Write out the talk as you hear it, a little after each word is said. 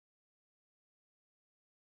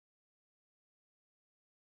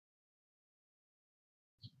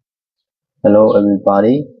Hello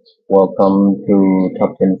everybody, welcome to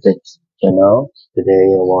TopTeenFix channel.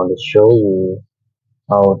 Today I want to show you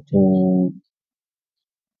how to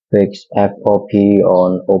fix F4P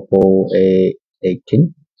on Oppo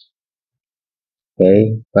A18.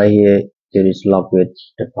 Okay, right here it is locked with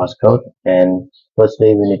the passcode, and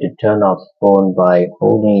firstly we need to turn off the phone by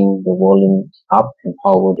holding the volume up and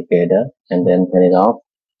power together and then turn it off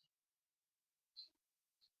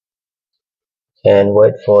and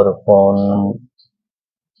wait for the phone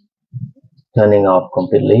turning off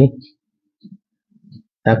completely.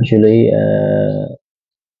 Actually,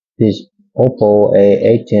 this Oppo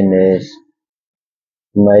A18 is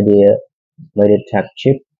media MediaTek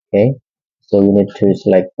chip. Okay, so we need to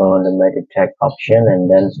select on the MediaTek option and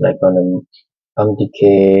then select on the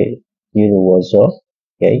MTK Universal.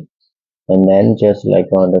 Okay, and then just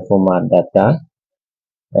select on the format data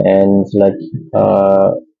and select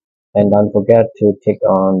and don't forget to tick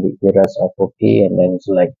on the erase FOP and then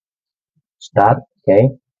select start. Okay,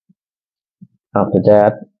 after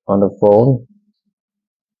that on the phone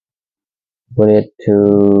we need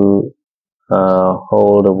to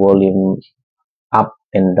hold the volume up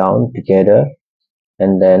and down together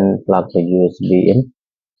and then plug the USB in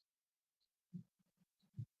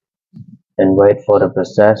and wait for the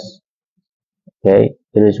process. Okay,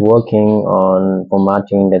 it is working on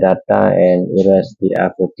formatting the data and erase the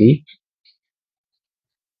FOP,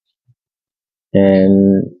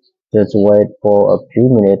 and just wait for a few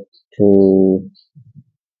minutes to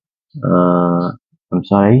I'm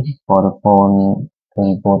sorry, for the phone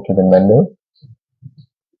to go to the menu.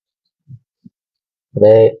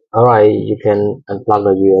 Okay, alright, you can unplug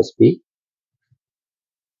the USB.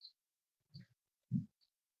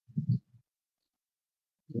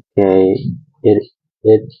 Okay, it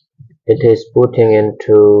it it is putting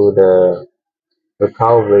into the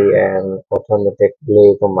recovery and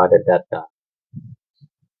automatically formatted data.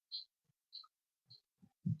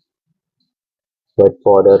 Wait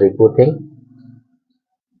for the rebooting.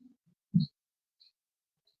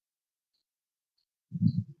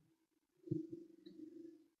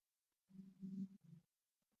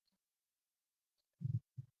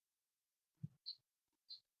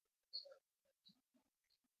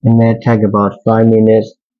 It may take about 5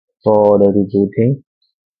 minutes for the rebooting.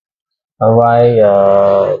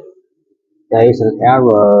 Alright, there is an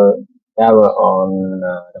error on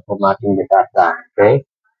the formatting the data. Okay,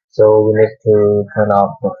 so we need to turn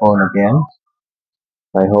off the phone again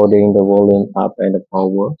by holding the volume up and the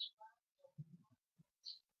power.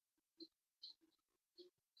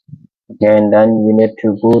 Okay, and then we need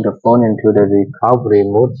to put the phone into the recovery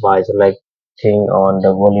mode by selecting on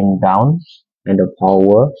the volume down and the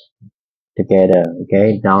power together.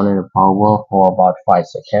 Okay, down and the power for about 5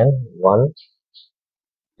 seconds. 1,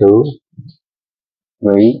 2,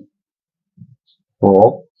 3,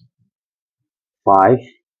 4, 5,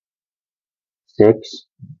 6,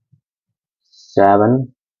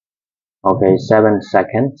 7. Okay, 7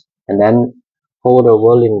 seconds, and then hold the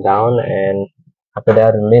volume down, and after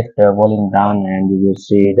that lift the volume down and you will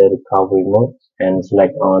see the recovery mode and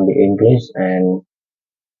select on the English and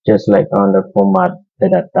just select on the format the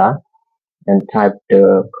data and type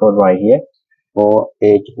the code right here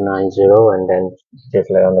 4890 and then just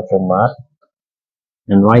select on the format,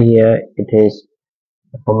 and right here it is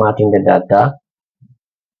formatting the data.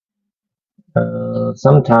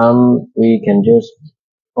 Sometimes we can just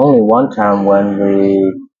only one time when we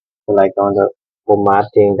select on the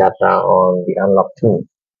formatting data on the unlock tool,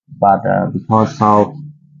 but because of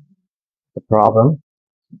the problem,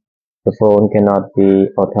 the phone cannot be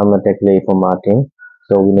automatically formatting,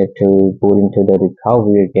 so we need to put into the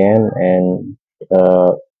recovery again and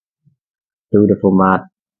do the format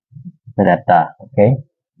the data. Okay,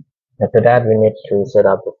 after that we need to set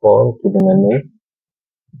up the phone to the menu.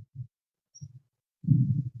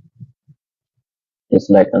 Just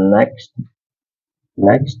select on next,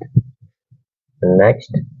 next, and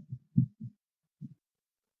next,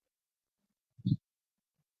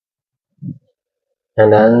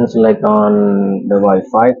 and then select on the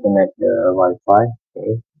Wi-Fi, connect the Wi-Fi.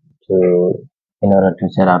 Okay, to in order to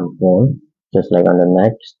set up the phone, just like on the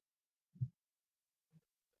next,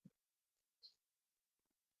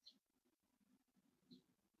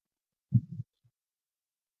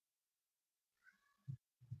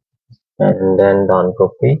 and then done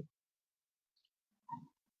copy.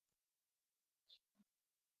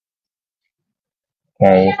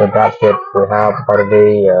 Okay, so that's it. We have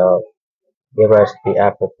already erased the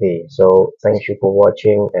app. Okay, so thank you for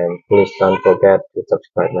watching, and please don't forget to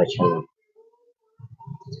subscribe my channel.